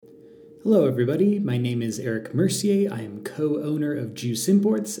Hello, everybody. My name is Eric Mercier. I am co-owner of Juice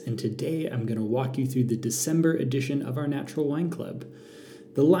Imports, and today I'm going to walk you through the December edition of our Natural Wine Club.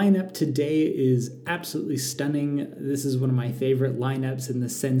 The lineup today is absolutely stunning. This is one of my favorite lineups in the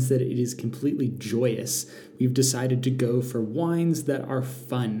sense that it is completely joyous. We've decided to go for wines that are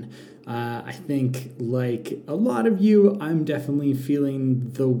fun. I think, like a lot of you, I'm definitely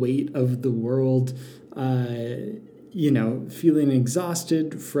feeling the weight of the world. Feeling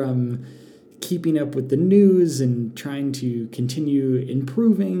exhausted from keeping up with the news and trying to continue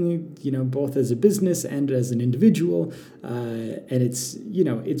improving, both as a business and as an individual. And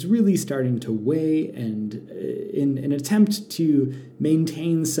it's really starting to weigh. And in an attempt to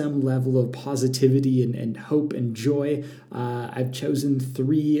maintain some level of positivity and hope and joy, I've chosen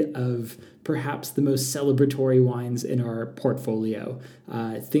 3 of perhaps the most celebratory wines in our portfolio,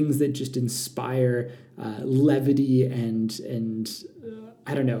 things that just inspire levity and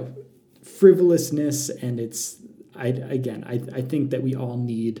frivolousness. And I think that we all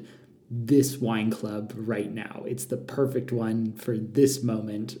need this wine club right now. It's the perfect one for this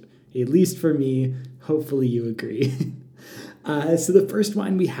moment, at least for me. Hopefully you agree. So the first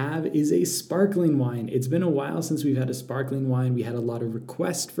wine we have is a sparkling wine. It's been a while since we've had a sparkling wine. We had a lot of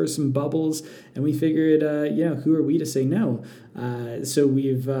requests for some bubbles, and we figured, who are we to say no? So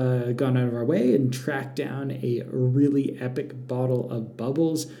we've gone out of our way and tracked down a really epic bottle of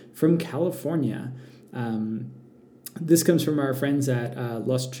bubbles from California. This comes from our friends at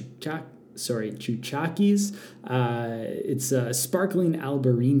Chuchakis. It's a sparkling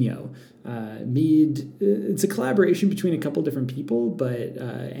Albarino mead. It's a collaboration between a couple different people, but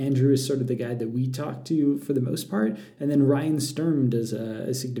Andrew is sort of the guy that we talk to for the most part, and then Ryan Sturm does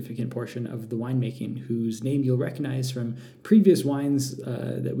a significant portion of the winemaking, whose name you'll recognize from previous wines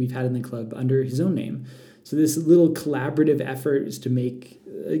that we've had in the club under his own name. So this little collaborative effort is to make,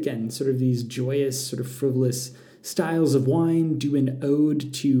 again, sort of these joyous, sort of frivolous styles of wine, do an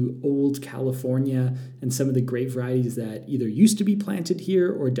ode to old California and some of the grape varieties that either used to be planted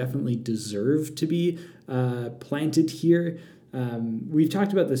here or definitely deserve to be planted here. We've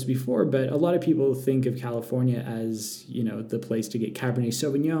talked about this before, but a lot of people think of California as, the place to get Cabernet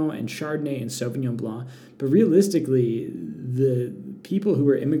Sauvignon and Chardonnay and Sauvignon Blanc. But realistically, the people who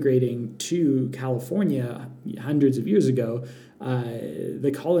were immigrating to California hundreds of years ago,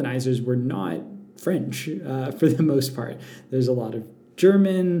 the colonizers were not French for the most part. There's a lot of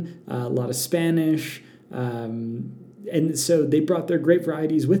German, a lot of Spanish, and so they brought their grape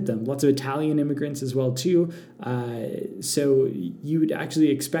varieties with them. Lots of Italian immigrants as well too. So you would actually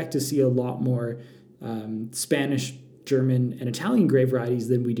expect to see a lot more Spanish, German, and Italian grape varieties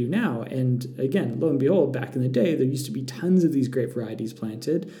than we do now. And again, lo and behold, back in the day, there used to be tons of these grape varieties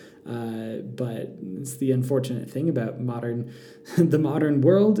planted. But it's the unfortunate thing about the modern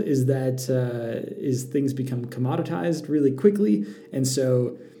world is that things become commoditized really quickly. And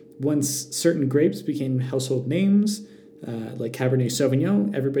so once certain grapes became household names, like Cabernet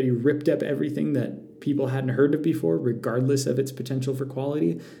Sauvignon, everybody ripped up everything that people hadn't heard of before, regardless of its potential for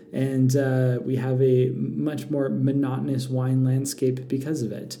quality. And we have a much more monotonous wine landscape because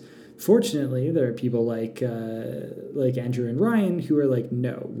of it. Fortunately, there are people like Andrew and Ryan who are like,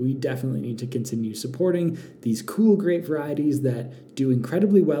 no, we definitely need to continue supporting these cool grape varieties that do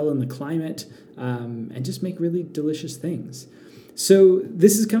incredibly well in the climate and just make really delicious things. So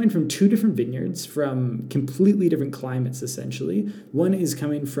this is coming from 2 different vineyards from completely different climates, essentially. One is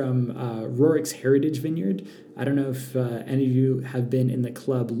coming from Rorick's Heritage Vineyard. I don't know if any of you have been in the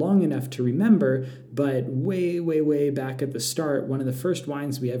club long enough to remember, but way, way, way back at the start, one of the first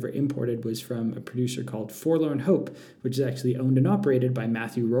wines we ever imported was from a producer called Forlorn Hope, which is actually owned and operated by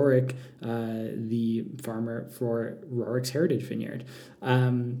Matthew Rorick, the farmer for Rorick's Heritage Vineyard.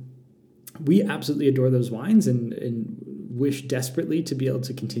 We absolutely adore those wines and wish desperately to be able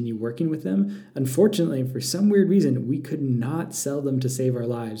to continue working with them. Unfortunately, for some weird reason, we could not sell them to save our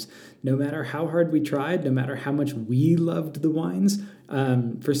lives. No matter how hard we tried, no matter how much we loved the wines,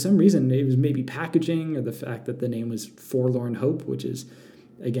 for some reason, it was maybe packaging or the fact that the name was Forlorn Hope, which is,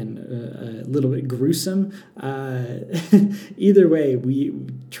 again, a little bit gruesome. Either way, we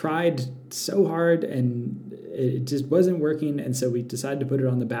tried so hard and it just wasn't working, and so we decided to put it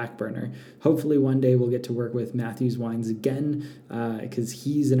on the back burner. Hopefully one day we'll get to work with Matthew's wines again, because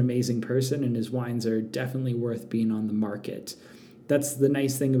he's an amazing person and his wines are definitely worth being on the market. That's the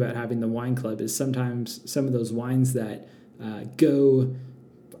nice thing about having the wine club, is sometimes some of those wines that go,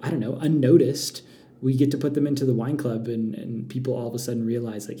 unnoticed, we get to put them into the wine club and people all of a sudden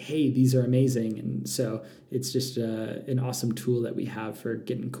realize like, hey, these are amazing. And so it's just an awesome tool that we have for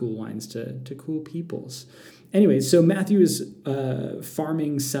getting cool wines to cool peoples. Anyway, so Matthew is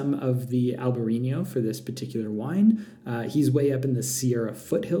farming some of the Albarino for this particular wine. He's way up in the Sierra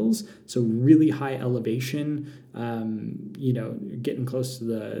foothills, so really high elevation. You're getting close to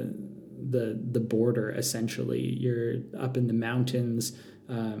the border. Essentially, you're up in the mountains.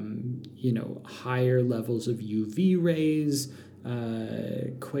 Higher levels of UV rays.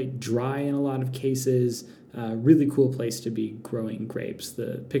 Quite dry in a lot of cases. Really cool place to be growing grapes.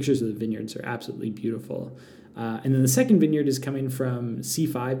 The pictures of the vineyards are absolutely beautiful. And then the second vineyard is coming from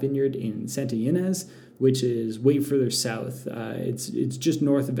C5 Vineyard in Santa Ynez, which is way further south. It's just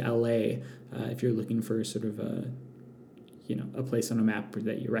north of LA. If you're looking for sort of a place on a map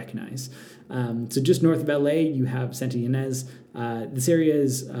that you recognize. So just north of LA, you have Santa Ynez. This area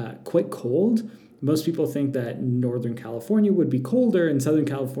is quite cold. Most people think that Northern California would be colder and Southern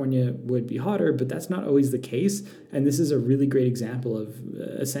California would be hotter, but that's not always the case. And this is a really great example of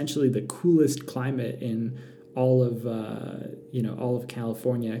essentially the coolest climate in all of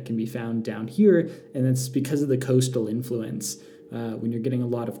California can be found down here, and it's because of the coastal influence. When you're getting a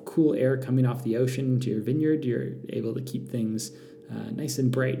lot of cool air coming off the ocean to your vineyard, you're able to keep things nice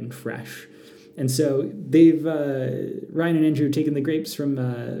and bright and fresh. And so they've Ryan and Andrew have taken the grapes from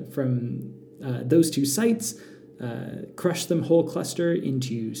those two sites, crushed them whole cluster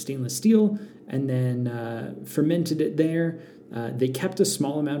into stainless steel, and then fermented it there. They kept a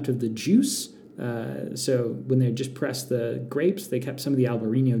small amount of the juice. So when they just pressed the grapes, they kept some of the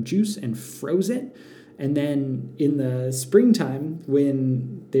Albarino juice and froze it. And then in the springtime,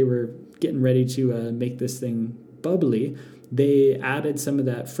 when they were getting ready to make this thing bubbly, they added some of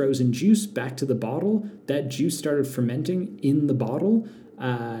that frozen juice back to the bottle. That juice started fermenting in the bottle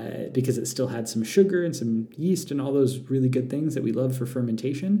because it still had some sugar and some yeast and all those really good things that we love for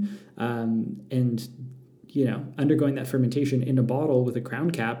fermentation. Undergoing that fermentation in a bottle with a crown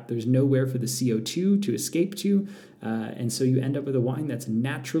cap, there's nowhere for the CO2 to escape to. And so you end up with a wine that's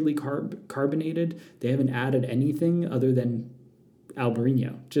naturally carbonated. They haven't added anything other than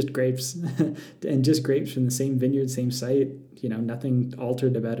Albarino, just grapes, and just grapes from the same vineyard, same site. Nothing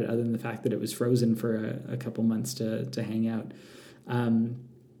altered about it other than the fact that it was frozen for a couple months to hang out.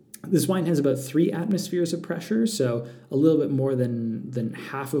 This wine has about 3 atmospheres of pressure, so a little bit more than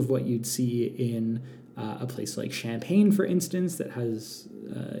half of what you'd see in a place like Champagne, for instance, that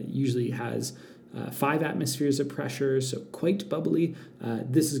usually has 5 atmospheres of pressure, so quite bubbly.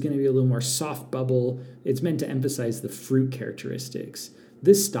 This is going to be a little more soft bubble. It's meant to emphasize the fruit characteristics.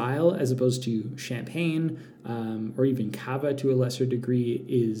 This style, as opposed to Champagne or even Cava to a lesser degree,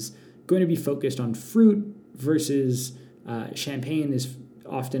 is going to be focused on fruit versus Champagne is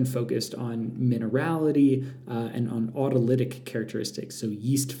often focused on minerality and on autolytic characteristics, so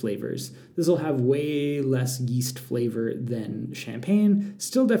yeast flavors. This will have way less yeast flavor than Champagne.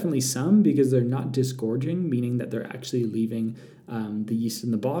 Still definitely some, because they're not disgorging, meaning that they're actually leaving the yeast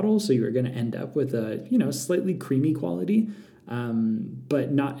in the bottle, so you're going to end up with a slightly creamy quality,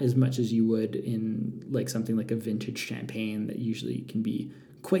 but not as much as you would in like something like a vintage Champagne that usually can be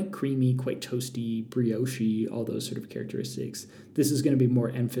quite creamy, quite toasty, brioche, all those sort of characteristics. This is going to be more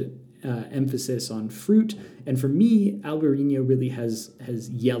emphasis on fruit. And for me, Albarino really has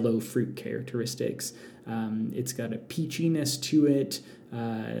yellow fruit characteristics. It's got a peachiness to it,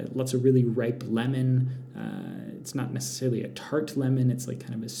 lots of really ripe lemon. It's not necessarily a tart lemon. It's like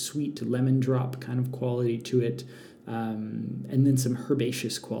kind of a sweet lemon drop kind of quality to it. And then some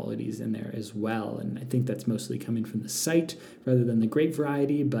herbaceous qualities in there as well. And I think that's mostly coming from the site rather than the grape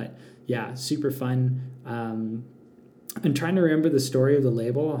variety. But yeah, super fun. I'm trying to remember the story of the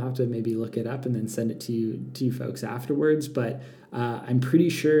label. I'll have to maybe look it up and then send it to you folks afterwards. But I'm pretty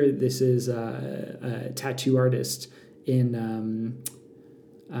sure this is a tattoo artist in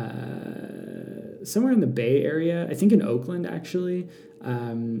somewhere in the Bay Area. I think in Oakland, actually.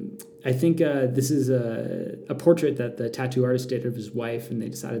 I think this is a portrait that the tattoo artist did of his wife, and they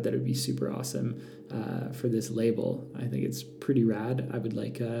decided that it would be super awesome for this label. I think it's pretty rad. I would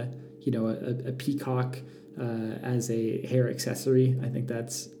like a peacock as a hair accessory. I think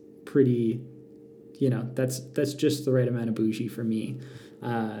that's pretty, that's just the right amount of bougie for me.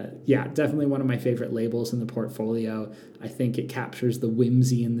 Definitely one of my favorite labels in the portfolio. I think it captures the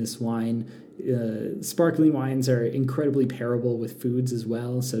whimsy in this wine. Sparkling wines are incredibly pairable with foods as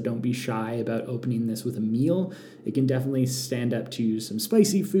well, so don't be shy about opening this with a meal. It can definitely stand up to some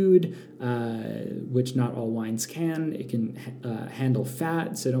spicy food, which not all wines can. It can handle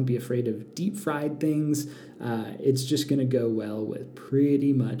fat, so don't be afraid of deep fried things. It's just going to go well with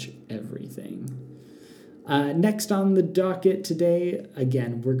pretty much everything. Next on the docket today,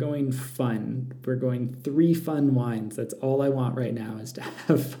 again, we're going fun. We're going 3 fun wines. That's all I want right now is to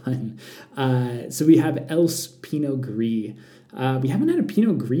have fun. So we have Else Pinot Gris. We haven't had a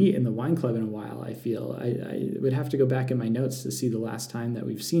Pinot Gris in the wine club in a while, I feel. I would have to go back in my notes to see the last time that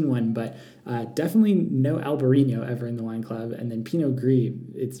we've seen one, but definitely no Albarino ever in the wine club. And then Pinot Gris,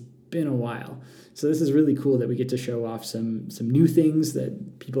 it's been a while. So this is really cool that we get to show off some new things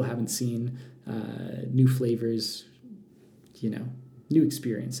that people haven't seen, new flavors, new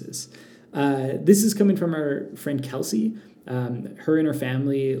experiences. This is coming from our friend Kelsey. Her and her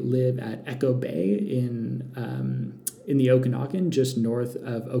family live at Echo Bay in the Okanagan, just north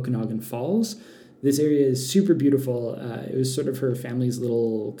of Okanagan Falls. This area is super beautiful. It was sort of her family's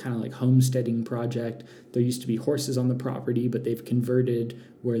little kind of like homesteading project. There used to be horses on the property, but they've converted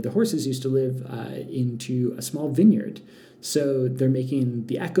where the horses used to live into a small vineyard. So they're making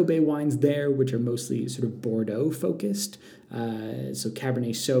the Echo Bay wines there, which are mostly sort of Bordeaux focused. So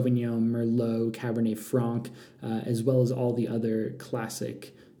Cabernet Sauvignon, Merlot, Cabernet Franc, as well as all the other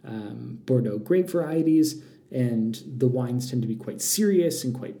classic Bordeaux grape varieties. And the wines tend to be quite serious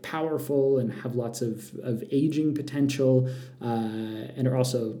and quite powerful and have lots of aging potential and are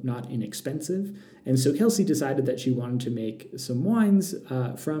also not inexpensive. And so Kelsey decided that she wanted to make some wines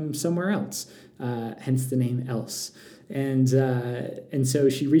from somewhere else, hence the name Else. And so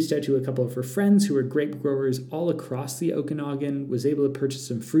she reached out to a couple of her friends who were grape growers all across the Okanagan, was able to purchase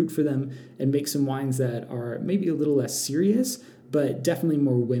some fruit for them and make some wines that are maybe a little less serious, but definitely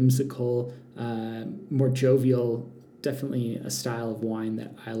more whimsical, more jovial, definitely a style of wine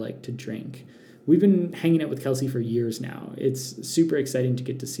that I like to drink. We've been hanging out with Kelsey for years now. It's super exciting to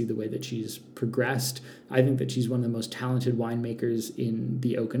get to see the way that she's progressed. I think that she's one of the most talented winemakers in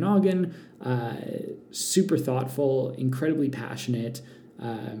the Okanagan, super thoughtful, incredibly passionate,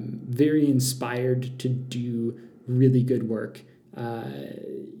 very inspired to do really good work.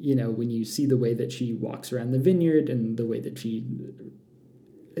 When you see the way that she walks around the vineyard and the way that she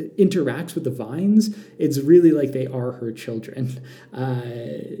interacts with the vines, it's really like they are her children.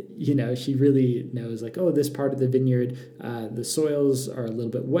 She really knows like, oh, this part of the vineyard, the soils are a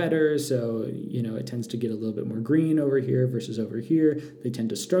little bit wetter, so it tends to get a little bit more green over here versus over here. They tend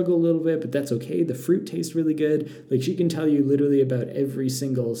to struggle a little bit, but that's okay. The fruit tastes really good. Like she can tell you literally about every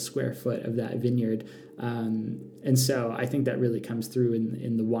single square foot of that vineyard. And so I think that really comes through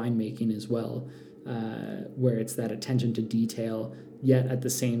in the winemaking as well, where it's that attention to detail, yet at the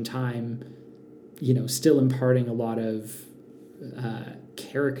same time, still imparting a lot of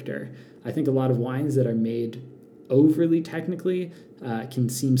character. I think a lot of wines that are made overly technically can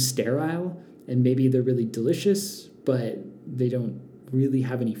seem sterile, and maybe they're really delicious, but they don't really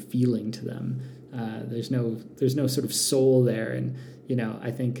have any feeling to them. There's no sort of soul there, and I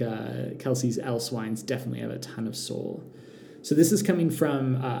think Kelsey's Else wines definitely have a ton of soul. So this is coming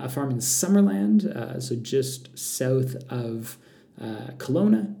from a farm in Summerland, so just south of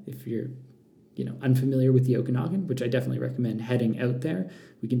Kelowna. If you're unfamiliar with the Okanagan, which I definitely recommend heading out there,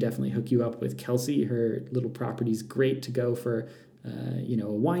 we can definitely hook you up with Kelsey. Her little property's great to go for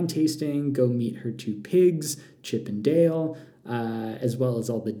a wine tasting, go meet her 2 pigs, Chip and Dale, as well as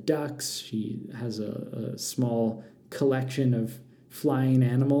all the ducks. She has a small collection of flying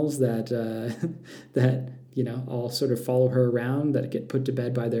animals that all sort of follow her around, that get put to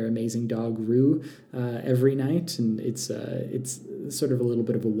bed by their amazing dog Rue every night, and it's sort of a little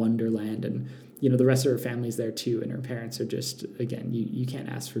bit of a wonderland. And the rest of her family's there too, and her parents are just, again, you can't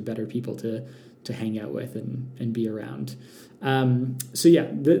ask for better people to hang out with and be around. So yeah,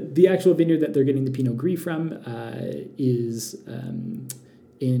 the actual vineyard that they're getting the Pinot Gris from is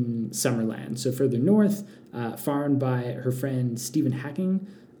in Summerland, so further north, farmed by her friend Stephen Hacking.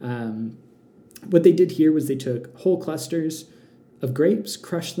 What they did here was they took whole clusters of grapes,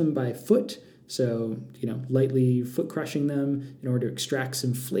 crushed them by foot, so lightly foot crushing them in order to extract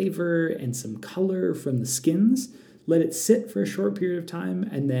some flavor and some color from the skins, let it sit for a short period of time,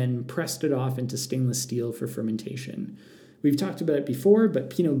 and then pressed it off into stainless steel for fermentation. We've talked about it before, but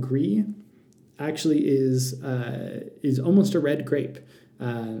Pinot Gris actually is almost a red grape.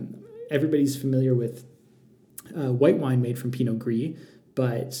 Everybody's familiar with white wine made from Pinot Gris,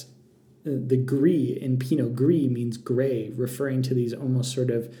 but the gris in Pinot Gris means gray, referring to these almost sort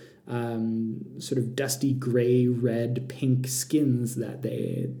of dusty gray, red, pink skins that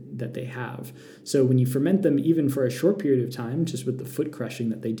they have. So when you ferment them, even for a short period of time, just with the foot crushing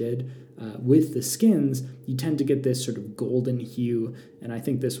that they did with the skins, you tend to get this sort of golden hue. And I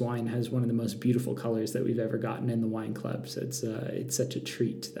think this wine has one of the most beautiful colors that we've ever gotten in the wine club. So it's such a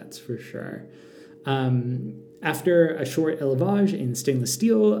treat, that's for sure. After a short élevage in stainless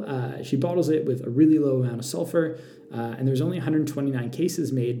steel, she bottles it with a really low amount of sulfur. And there's only 129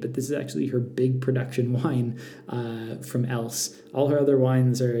 cases made, but this is actually her big production wine from Else. All her other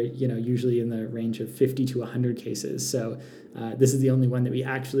wines are, usually in the range of 50 to 100 cases. So this is the only one that we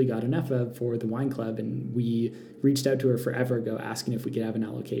actually got enough of for the wine club, and we reached out to her forever ago asking if we could have an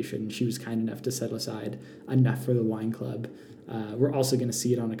allocation. She was kind enough to set aside enough for the wine club. We're also going to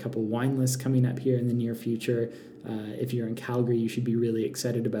see it on a couple wine lists coming up here in the near future. If you're in Calgary, you should be really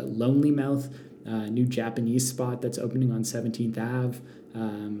excited about Lonely Mouth, new Japanese spot that's opening on 17th Ave.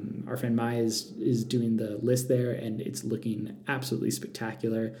 Our friend Maya is doing the list there, and it's looking absolutely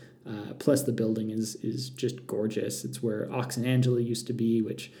spectacular. Plus, the building is just gorgeous. It's where Ox and Angela used to be,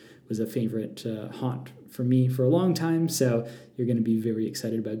 which was a favorite haunt for me for a long time. So you're going to be very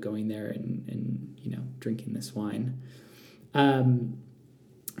excited about going there and drinking this wine.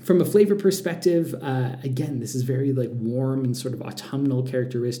 From a flavor perspective, again, this is very warm and sort of autumnal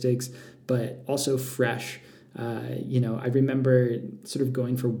characteristics, but also fresh. I remember sort of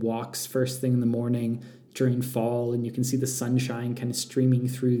going for walks first thing in the morning during fall, and you can see the sunshine kind of streaming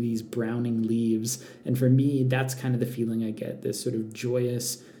through these browning leaves. And for me, that's kind of the feeling I get, this sort of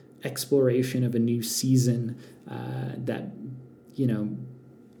joyous exploration of a new season, that,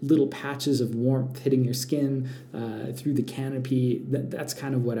 little patches of warmth hitting your skin through the canopy. That's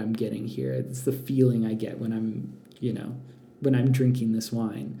kind of what I'm getting here. It's the feeling I get when I'm drinking this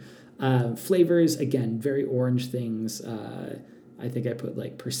wine. Flavors, again, very orange things. I think I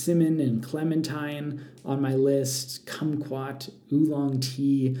put persimmon and clementine on my list, kumquat, oolong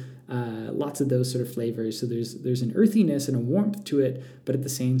tea, lots of those sort of flavors. So there's an earthiness and a warmth to it, but at the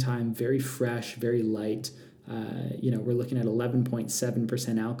same time, very fresh, very light. We're looking at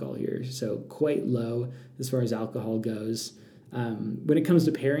 11.7% alcohol here, so quite low as far as alcohol goes. When it comes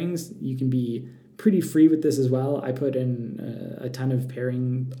to pairings, you can be pretty free with this as well. I put in a ton of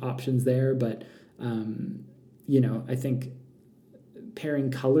pairing options there, but I think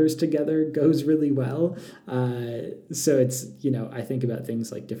pairing colors together goes really well. So it's, I think about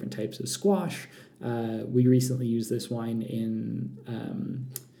things like different types of squash. We recently used this wine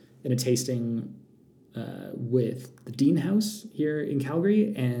in a tasting with the Dean House here in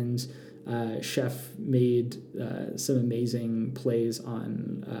Calgary, and chef made some amazing plays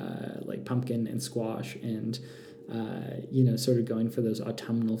on pumpkin and squash, and sort of going for those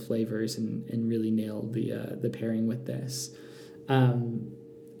autumnal flavors and really nailed the pairing with this.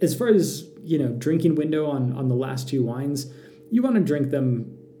 As far as drinking window on the last two wines, you want to drink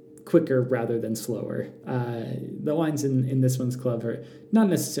them quicker rather than slower. The wines in this one's club are not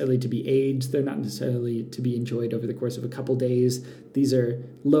necessarily to be aged. They're not necessarily to be enjoyed over the course of a couple days. These are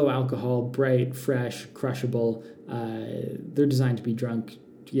low alcohol, bright, fresh, crushable. They're designed to be drunk,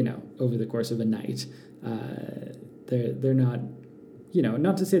 over the course of a night. They're not,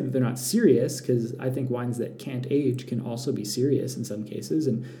 not to say that they're not serious, because I think wines that can't age can also be serious in some cases,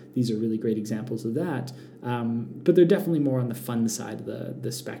 and these are really great examples of that. But they're definitely more on the fun side of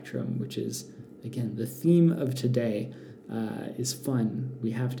the spectrum, which is, again, the theme of today is fun.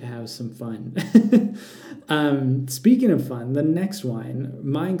 We have to have some fun. Speaking of fun, the next wine,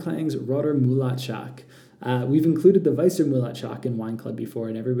 Mein Klang's Roter Mulatschack. We've included the Weisser Mulatschack in Wine Club before,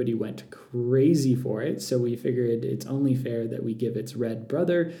 and everybody went crazy for it, so we figured it's only fair that we give its red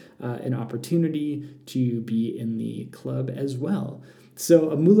brother an opportunity to be in the club as well.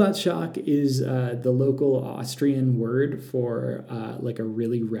 So a Mulatschack is the local Austrian word for a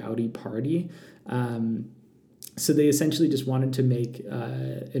really rowdy party. So they essentially just wanted to make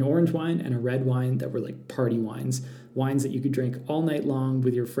an orange wine and a red wine that were party wines that you could drink all night long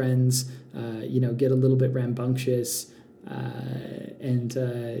with your friends, get a little bit rambunctious, and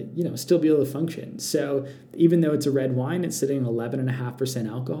still be able to function. So even though it's a red wine, it's sitting at 11.5%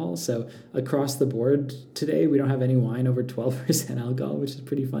 alcohol. So across the board today, we don't have any wine over 12% alcohol, which is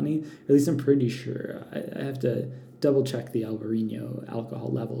pretty funny. At least I'm pretty sure. I have to double check the Albarino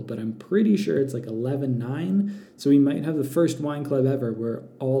alcohol level, but I'm pretty sure it's 11.9. So we might have the first wine club ever where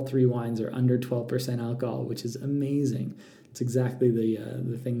all three wines are under 12% alcohol, which is amazing. It's exactly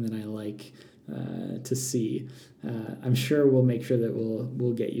the thing that I like to see. I'm sure we'll make sure that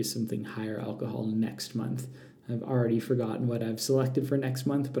we'll get you something higher alcohol next month. I've already forgotten what I've selected for next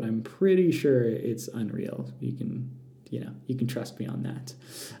month, but I'm pretty sure it's unreal. You can trust me on that.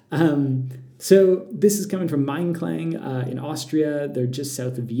 So this is coming from Mein Klang in Austria. They're just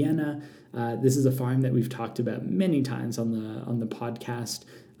south of Vienna. This is a farm that we've talked about many times on the podcast.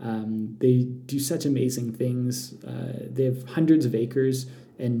 They do such amazing things. They have hundreds of acres,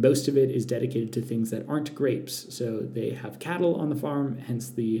 and most of it is dedicated to things that aren't grapes. So they have cattle on the farm, hence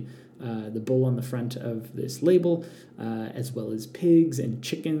the bull on the front of this label, as well as pigs and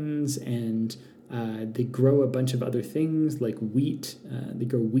chickens, and they grow a bunch of other things like wheat. They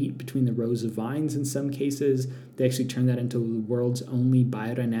grow wheat between the rows of vines in some cases. They actually turn that into the world's only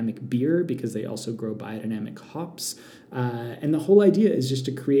biodynamic beer because they also grow biodynamic hops. And the whole idea is just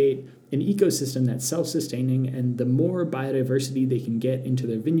to create an ecosystem that's self-sustaining, and the more biodiversity they can get into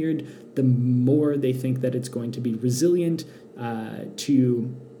their vineyard, the more they think that it's going to be resilient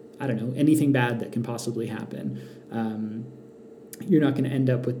to, I don't know, anything bad that can possibly happen. You're not going to end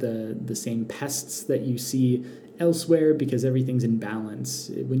up with the same pests that you see elsewhere because everything's in balance.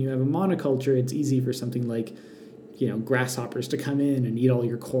 When you have a monoculture, it's easy for something like, grasshoppers to come in and eat all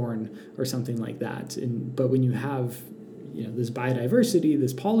your corn or something like that. But when you have, this biodiversity,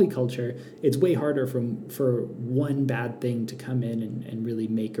 this polyculture, it's way harder for one bad thing to come in and really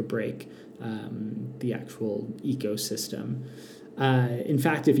make or break the actual ecosystem. In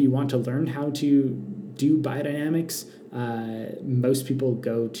fact, if you want to learn how to do biodynamics, most people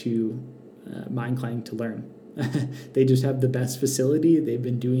go to Mindclang to learn. They just have the best facility. They've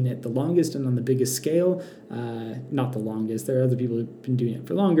been doing it the longest and on the biggest scale. Not the longest. There are other people who've been doing it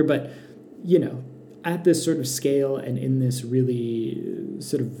for longer, but, at this sort of scale and in this really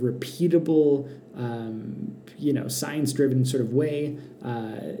sort of repeatable, science-driven sort of way,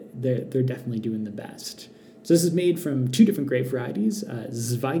 they're definitely doing the best. So this is made from two different grape varieties,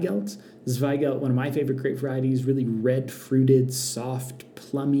 Zweigelt. Zweigelt, one of my favorite grape varieties, really red-fruited, soft,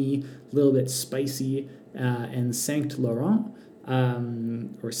 plummy, a little bit spicy, and Saint Laurent,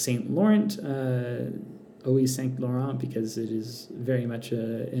 or Saint Laurent, always Saint Laurent because it is very much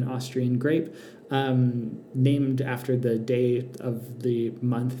an Austrian grape, named after the day of the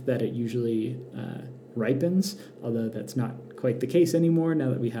month that it usually ripens, although that's not quite the case anymore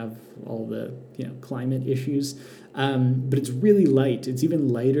now that we have all the climate issues. But it's really light. It's even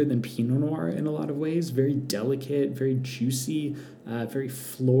lighter than Pinot Noir in a lot of ways. Very delicate, very juicy, very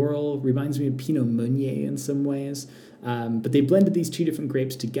floral. Reminds me of Pinot Meunier in some ways. But they blended these two different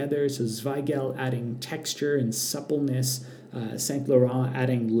grapes together. So Zweigelt adding texture and suppleness, Saint Laurent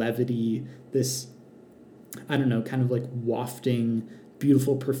adding levity, this, I don't know, kind of like wafting,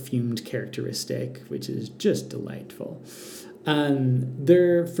 beautiful perfumed characteristic, which is just delightful.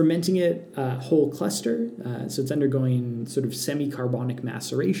 They're fermenting it whole cluster, so it's undergoing sort of semi-carbonic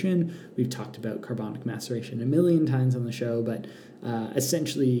maceration. We've talked about carbonic maceration a million times on the show, but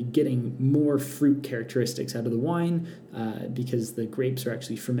essentially getting more fruit characteristics out of the wine because the grapes are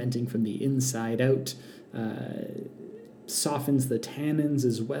actually fermenting from the inside out. Softens the tannins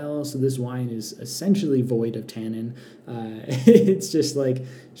as well, so this wine is essentially void of tannin. It's just like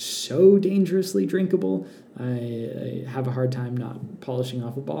so dangerously drinkable. I have a hard time not polishing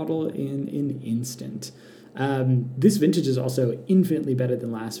off a bottle in an instant. This vintage is also infinitely better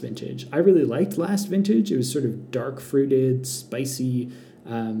than last vintage. I really liked last vintage. It was sort of dark fruited, spicy,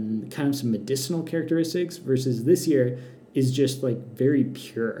 kind of some medicinal characteristics, versus this year is just like very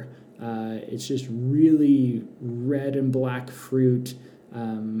pure. It's just really red and black fruit, a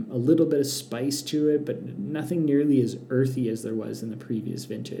little bit of spice to it, but nothing nearly as earthy as there was in the previous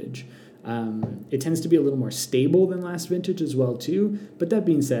vintage. It tends to be a little more stable than last vintage as well, too. But that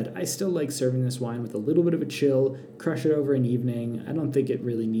being said, I still like serving this wine with a little bit of a chill, crush it over an evening. I don't think it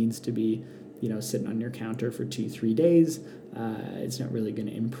really needs to be, sitting on your counter for 2-3 days. It's not really going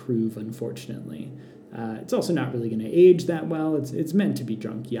to improve, unfortunately. It's also not really going to age that well. It's meant to be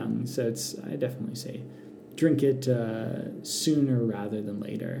drunk young, so I definitely say drink it sooner rather than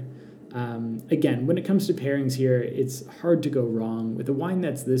later. Again, when it comes to pairings here, it's hard to go wrong. With a wine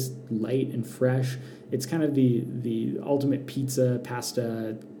that's this light and fresh, it's kind of the ultimate pizza,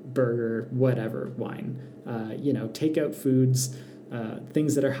 pasta, burger, whatever wine. Takeout foods,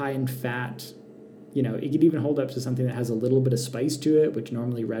 things that are high in fat. It could even hold up to something that has a little bit of spice to it, which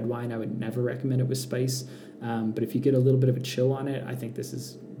normally red wine, I would never recommend it with spice. But if you get a little bit of a chill on it, I think this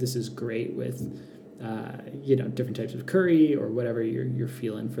is great with, different types of curry or whatever you're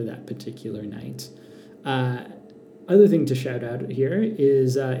feeling for that particular night. Other thing to shout out here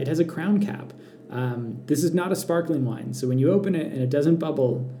is it has a crown cap. This is not a sparkling wine. So when you open it and it doesn't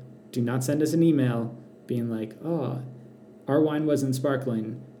bubble, do not send us an email being like, oh, our wine wasn't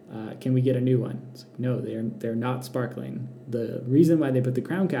sparkling. Can we get a new one? It's like, no, they're not sparkling. The reason why they put the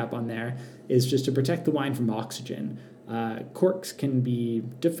crown cap on there is just to protect the wine from oxygen. Corks can be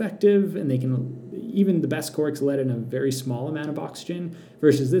defective, and even the best corks let in a very small amount of oxygen,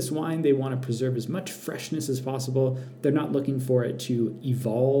 versus this wine, they want to preserve as much freshness as possible. They're not looking for it to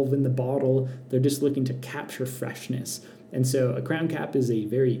evolve in the bottle. They're just looking to capture freshness. And so a crown cap is a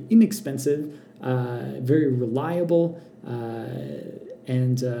very inexpensive, very reliable,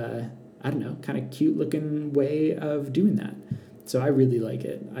 and I don't know, kind of cute looking way of doing that. So I really like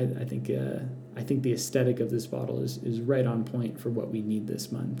it. I think the aesthetic of this bottle is right on point for what we need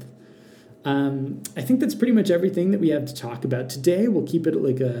this month. I think that's pretty much everything that we have to talk about today. We'll keep it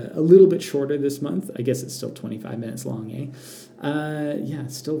like a little bit shorter this month. I guess it's still 25 minutes long, eh? Yeah,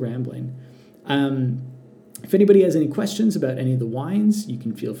 still rambling. If anybody has any questions about any of the wines, you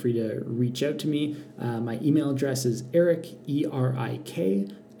can feel free to reach out to me. My email address is Erik,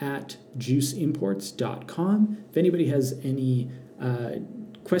 ERIK, @juiceimports.com. If anybody has any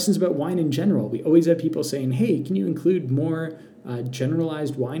questions about wine in general, we always have people saying, hey, can you include more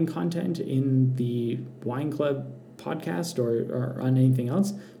generalized wine content in the Wine Club podcast or on anything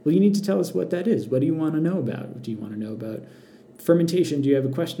else? Well, you need to tell us what that is. What do you want to know about? Do you want to know about fermentation? Do you have a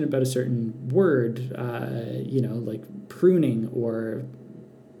question about a certain word, like pruning or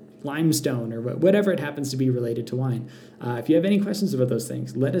limestone or whatever it happens to be related to wine? If you have any questions about those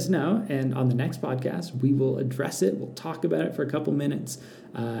things, let us know. And on the next podcast, we will address it. We'll talk about it for a couple minutes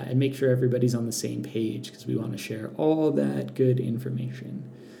and make sure everybody's on the same page, because we want to share all that good information.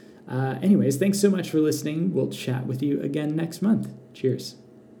 Anyways, thanks so much for listening. We'll chat with you again next month. Cheers.